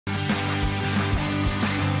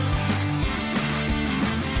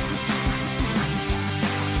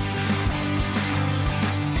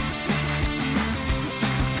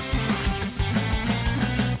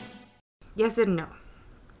yes and no.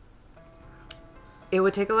 It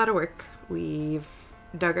would take a lot of work. We've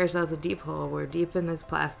dug ourselves a deep hole. We're deep in this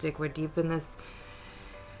plastic. We're deep in this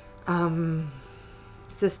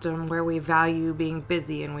system where we value being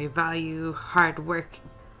busy and we value hard work.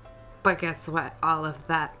 But guess what? All of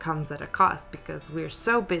that comes at a cost because we're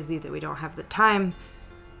so busy that we don't have the time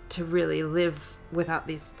to really live without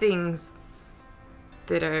these things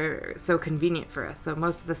that are so convenient for us. So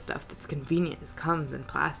most of the stuff that's convenient comes in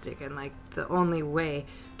plastic, and like the only way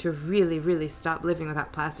to really stop living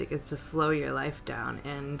without plastic is to slow your life down,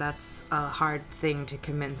 and that's a hard thing to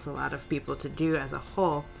convince a lot of people to do as a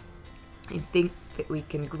whole. I think that we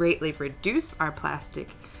can greatly reduce our plastic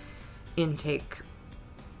intake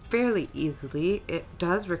fairly easily. It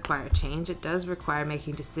does require change. It does require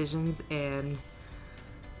making decisions and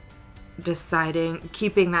deciding,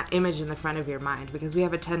 keeping that image in the front of your mind, because we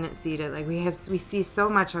have a tendency to we see so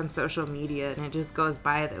much on social media and it just goes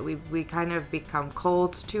by that we kind of become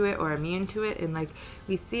cold to it or immune to it, and like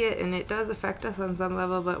we see it and it does affect us on some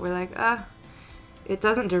level, but we're like, it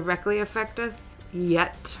doesn't directly affect us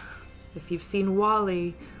yet. If you've seen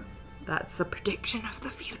Wall-E, that's a prediction of the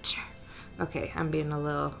future. Okay, I'm being a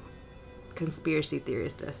little conspiracy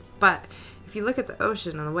theorist, but if you look at the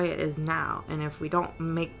ocean and the way it is now, and if we don't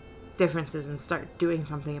make differences and start doing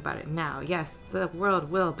something about it now, yes, the world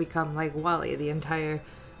will become like Wall-E. The entire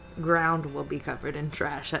ground will be covered in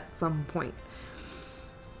trash at some point.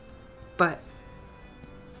 But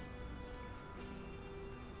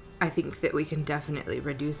I think that we can definitely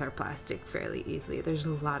reduce our plastic fairly easily. There's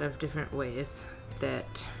a lot of different ways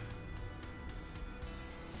that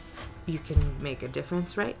you can make a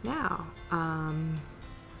difference right now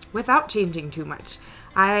without changing too much.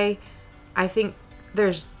 I think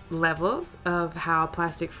there's levels of how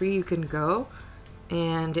plastic free you can go,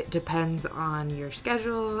 and it depends on your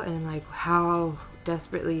schedule and like how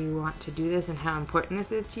desperately you want to do this and how important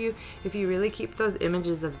this is to you. If you really keep those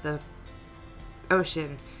images of the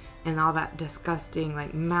ocean and all that disgusting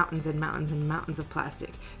like mountains and mountains and mountains of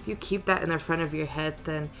plastic, if you keep that in the front of your head,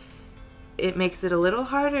 then it makes it a little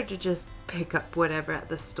harder to just pick up whatever at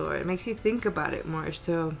the store. It makes you think about it more.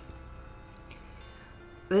 So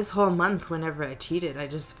this whole month, whenever I cheated, I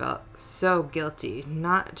just felt so guilty.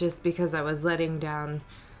 Not just because I was letting down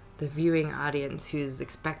the viewing audience who's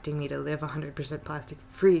expecting me to live 100% plastic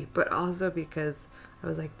free, but also because I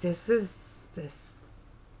was like,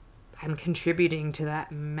 I'm contributing to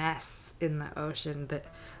that mess in the ocean that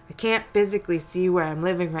I can't physically see where I'm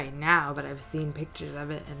living right now, but I've seen pictures of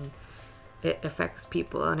it, and it affects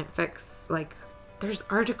people, and it affects, like, there's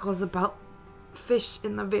articles about fish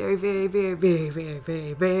in the very, very, very, very, very,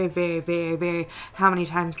 very, very, very, very, very, how many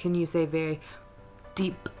times can you say very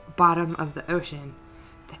deep bottom of the ocean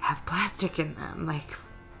that have plastic in them? Like,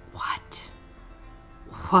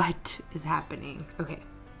 what is happening? Okay.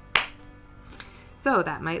 So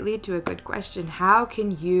that might lead to a good question. How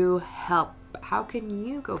can you help? How can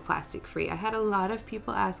you go plastic free? I had a lot of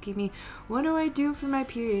people asking me, what do I do for my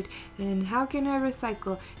period? And how can I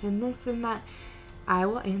recycle? And this and that. I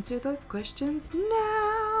will answer those questions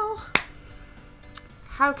now.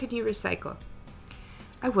 How can you recycle?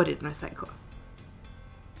 I wouldn't recycle.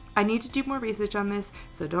 I need to do more research on this,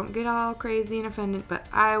 so don't get all crazy and offended, but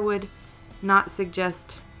I would not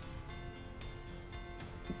suggest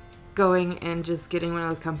going and just getting one of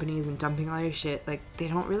those companies and dumping all your shit. Like, they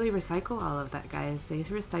don't really recycle all of that, guys. They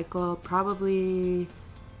recycle probably,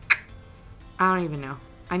 I don't even know.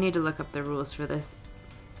 I need to look up the rules for this.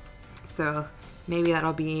 So maybe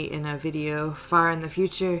that'll be in a video far in the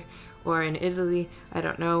future, or in Italy. I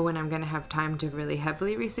don't know when I'm going to have time to really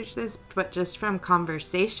heavily research this, but just from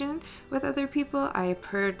conversation with other people, I've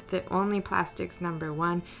heard that only plastics number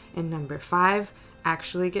 1 and number 5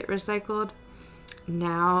 actually get recycled.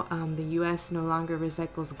 Now the US no longer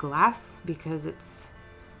recycles glass because it's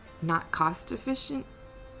not cost efficient.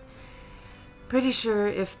 Pretty sure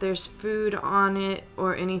if there's food on it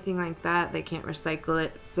or anything like that, they can't recycle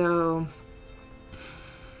it. So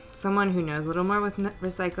someone who knows a little more with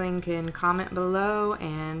recycling can comment below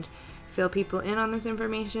and fill people in on this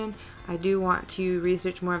information. I do want to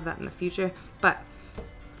research more of that in the future, but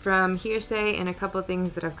from hearsay and a couple of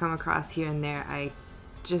things that I've come across here and there, I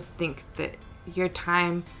just think that your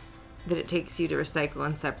time that it takes you to recycle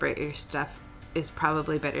and separate your stuff is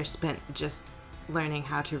probably better spent just learning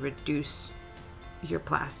how to reduce your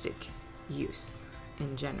plastic use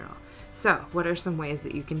in general. So what are some ways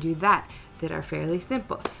that you can do that are fairly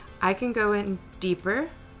simple? I can go in deeper,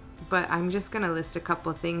 but I'm just going to list a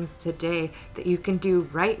couple things today that you can do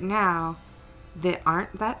right now that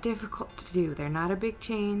aren't that difficult to do. They're not a big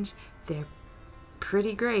change. They're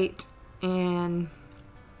pretty great, and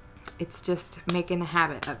It's just making a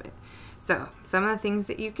habit of it. So some of the things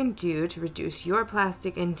that you can do to reduce your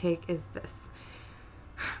plastic intake is this.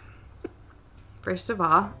 First of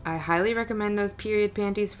all, I highly recommend those period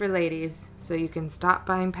panties for ladies, so you can stop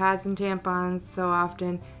buying pads and tampons so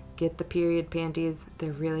often. Get the period panties.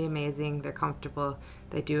 They're really amazing. They're comfortable.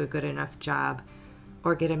 They do a good enough job.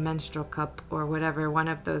 Or get a menstrual cup or whatever, one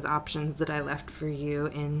of those options that I left for you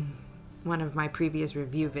in one of my previous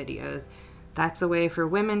review videos. That's a way for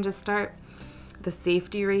women to start. The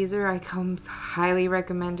safety razor comes highly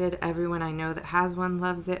recommended. Everyone I know that has one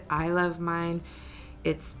loves it. I love mine.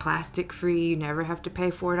 It's plastic free. You never have to pay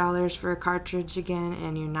 $4 for a cartridge again,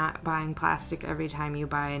 and you're not buying plastic every time you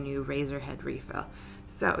buy a new razor head refill.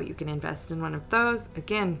 So you can invest in one of those.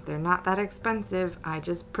 Again, they're not that expensive. I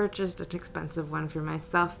just purchased an expensive one for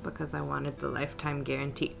myself because I wanted the lifetime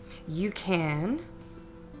guarantee. You can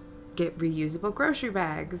get reusable grocery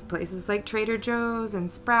bags. Places like Trader Joe's and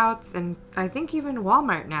Sprouts, and I think even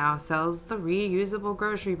Walmart now sells the reusable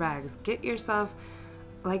grocery bags. Get yourself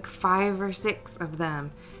like 5 or 6 of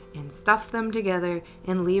them and stuff them together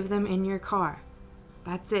and leave them in your car.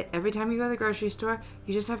 That's it. Every time you go to the grocery store,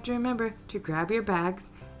 you just have to remember to grab your bags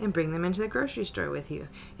and bring them into the grocery store with you.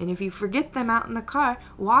 And if you forget them out in the car,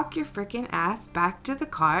 walk your frickin' ass back to the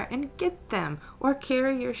car and get them. Or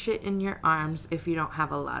carry your shit in your arms if you don't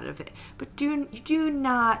have a lot of it. But you do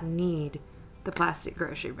not need the plastic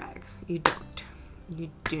grocery bags. You don't. You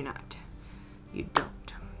do not. You don't.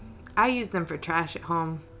 I use them for trash at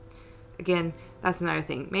home. Again, that's another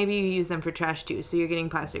thing. Maybe you use them for trash too. So you're getting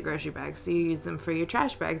plastic grocery bags. So you use them for your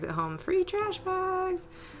trash bags at home. Free trash bags.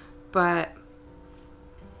 But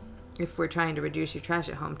if we're trying to reduce your trash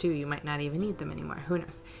at home too, you might not even need them anymore. Who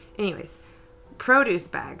knows? Anyways, produce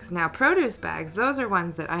bags. Now, produce bags, those are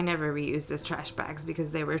ones that I never reused as trash bags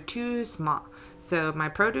because they were too small. So my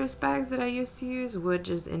produce bags that I used to use would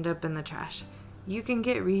just end up in the trash. You can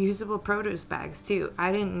get reusable produce bags too.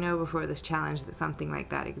 I didn't know before this challenge that something like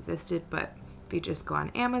that existed, but if you just go on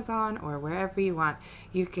Amazon or wherever you want,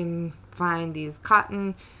 you can find these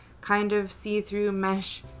cotton kind of see-through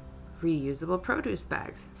mesh reusable produce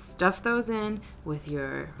bags. Stuff those in with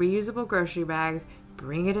your reusable grocery bags,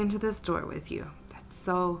 bring it into the store with you. That's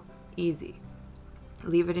so easy.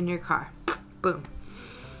 Leave it in your car. Boom.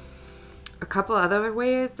 A couple other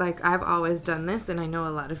ways, like I've always done this, and I know a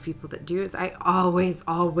lot of people that do, is I always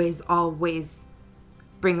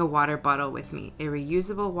bring a water bottle with me. A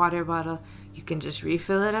reusable water bottle. You can just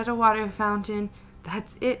refill it at a water fountain.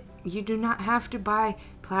 That's it. You do not have to buy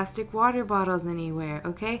plastic water bottles anywhere,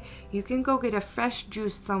 okay? You can go get a fresh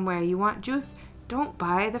juice somewhere. You want juice? Don't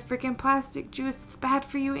buy the freaking plastic juice. It's bad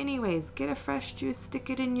for you anyways. Get a fresh juice, stick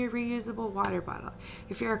it in your reusable water bottle.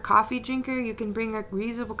 If you're a coffee drinker, you can bring a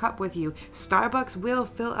reusable cup with you. Starbucks will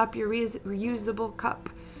fill up your reusable cup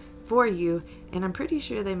for you, and I'm pretty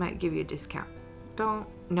sure they might give you a discount. Don't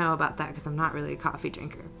know about that because I'm not really a coffee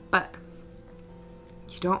drinker, but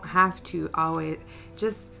you don't have to always.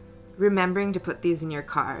 Just remembering to put these in your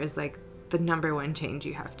car is like the #1 change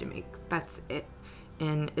you have to make. That's it.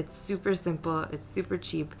 And it's super simple. It's super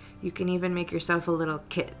cheap. You can even make yourself a little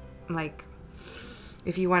kit. Like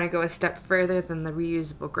if you want to go a step further than the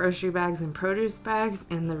reusable grocery bags and produce bags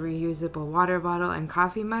and the reusable water bottle and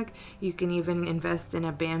coffee mug, you can even invest in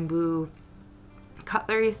a bamboo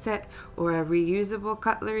cutlery set or a reusable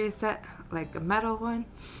cutlery set, like a metal one,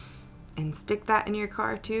 and stick that in your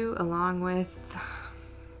car too, along with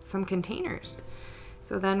some containers.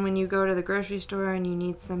 So then when you go to the grocery store and you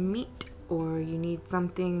need some meat or you need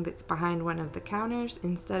something that's behind one of the counters,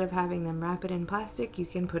 instead of having them wrap it in plastic, you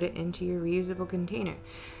can put it into your reusable container.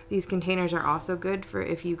 These containers are also good for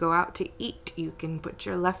if you go out to eat. You can put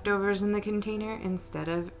your leftovers in the container instead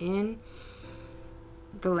of in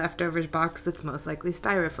the leftovers box that's most likely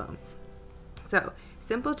styrofoam. So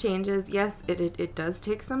simple changes. Yes, it does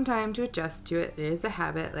take some time to adjust to it. It is a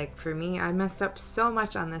habit. Like for me, I messed up so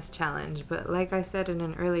much on this challenge, but like I said in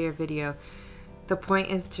an earlier video, the point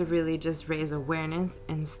is to really just raise awareness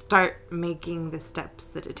and start making the steps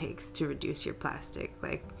that it takes to reduce your plastic.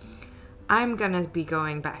 Like, I'm gonna be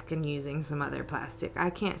going back and using some other plastic. I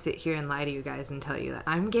can't sit here and lie to you guys and tell you that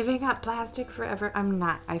I'm giving up plastic forever. I'm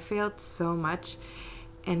not. I failed so much,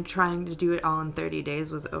 and trying to do it all in 30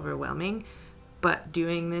 days was overwhelming. But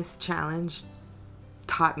doing this challenge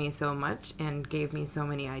taught me so much and gave me so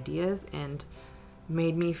many ideas and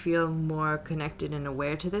made me feel more connected and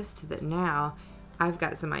aware to this, so that now I've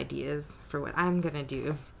got some ideas for what I'm gonna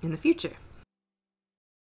do in the future.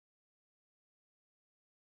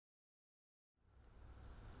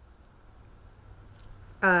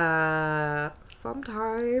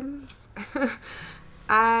 Sometimes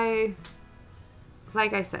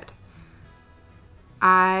like I said,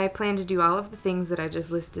 I plan to do all of the things that I just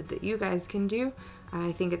listed that you guys can do.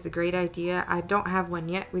 I think it's a great idea. I don't have one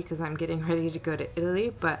yet because I'm getting ready to go to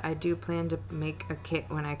Italy, but I do plan to make a kit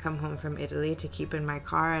when I come home from Italy to keep in my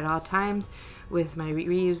car at all times with my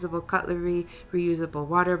reusable cutlery, reusable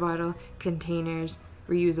water bottle, containers,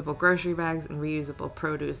 reusable grocery bags, and reusable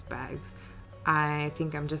produce bags. I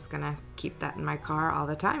think I'm just gonna keep that in my car all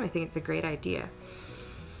the time. I think it's a great idea.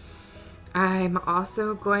 I'm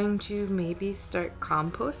also going to maybe start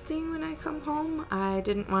composting when I come home. I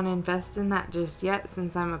didn't want to invest in that just yet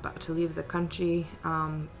since I'm about to leave the country,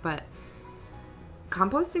 but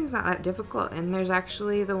composting's not that difficult, and there's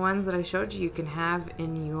actually the ones that I showed you can have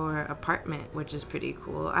in your apartment, which is pretty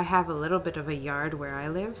cool. I have a little bit of a yard where I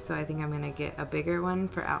live, so I think I'm going to get a bigger one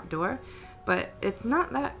for outdoor, but it's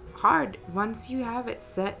not that hard once you have it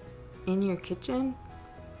set in your kitchen.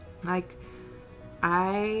 Like,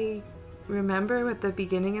 I remember at the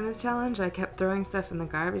beginning of this challenge, I kept throwing stuff in the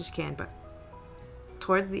garbage can, but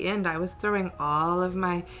towards the end, I was throwing all of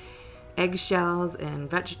my eggshells and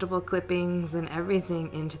vegetable clippings and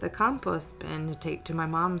everything into the compost bin to take to my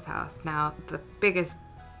mom's house. Now,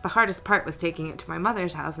 the hardest part was taking it to my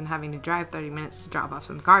mother's house and having to drive 30 minutes to drop off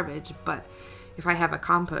some garbage, but if I have a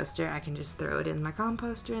composter, I can just throw it in my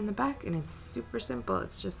composter in the back, and it's super simple.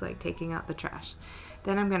 It's just like taking out the trash.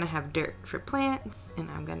 Then I'm gonna have dirt for plants, and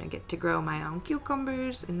I'm gonna get to grow my own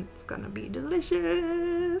cucumbers, and it's gonna be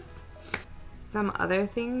delicious. Some other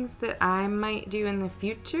things that I might do in the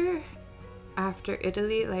future after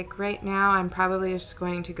Italy, like right now, I'm probably just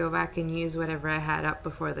going to go back and use whatever I had up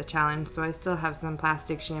before the challenge. So I still have some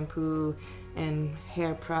plastic shampoo and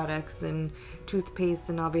hair products and toothpaste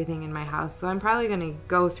and everything in my house. So I'm probably going to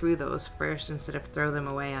go through those first instead of throw them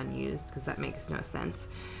away unused, because that makes no sense.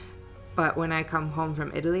 But when I come home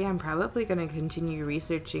from Italy, I'm probably going to continue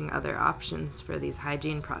researching other options for these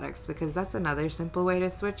hygiene products, because that's another simple way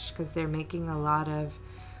to switch, because they're making a lot of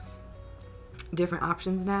different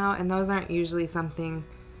options now, and those aren't usually something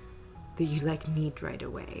that you like need right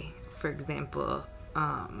away. For example,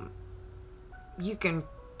 you can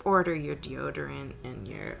order your deodorant and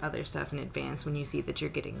your other stuff in advance when you see that you're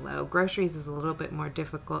getting low. Groceries is a little bit more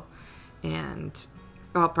difficult, and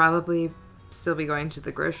I'll probably still be going to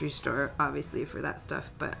the grocery store obviously for that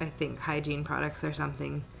stuff, but I think hygiene products are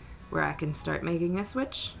something where I can start making a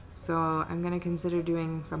switch. So I'm going to consider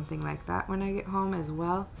doing something like that when I get home as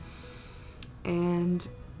well. And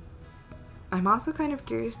I'm also kind of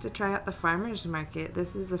curious to try out the farmer's market.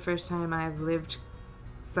 This is the first time I've lived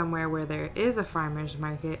somewhere where there is a farmer's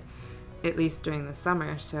market, at least during the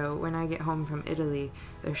summer. So when I get home from Italy,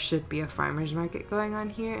 there should be a farmer's market going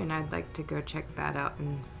on here, and I'd like to go check that out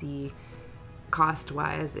and see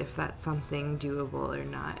cost-wise if that's something doable or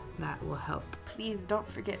not. That will help. Please don't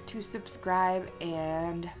forget to subscribe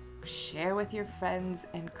and share with your friends,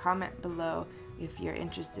 and comment below if you're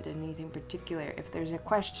interested in anything particular. If there's a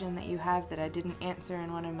question that you have that I didn't answer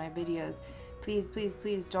in one of my videos, please, please,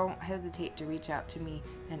 please don't hesitate to reach out to me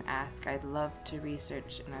and ask. I'd love to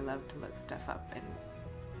research, and I love to look stuff up and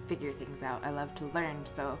figure things out. I love to learn,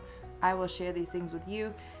 so I will share these things with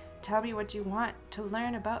you. Tell me what you want to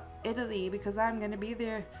learn about Italy, because I'm going to be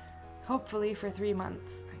there hopefully for 3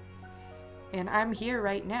 months. And I'm here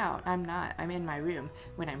right now. I'm not. I'm in my room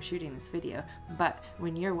when I'm shooting this video. But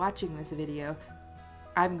when you're watching this video,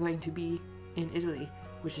 I'm going to be in Italy,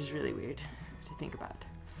 which is really weird to think about.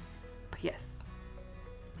 But yes,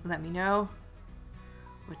 let me know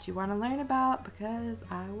what you want to learn about, because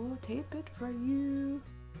I will tape it for you.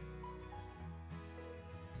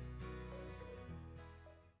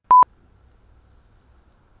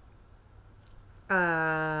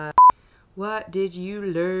 What did you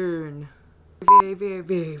learn? Very, very,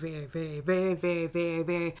 very, very, very, very, very, very,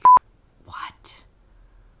 very. What?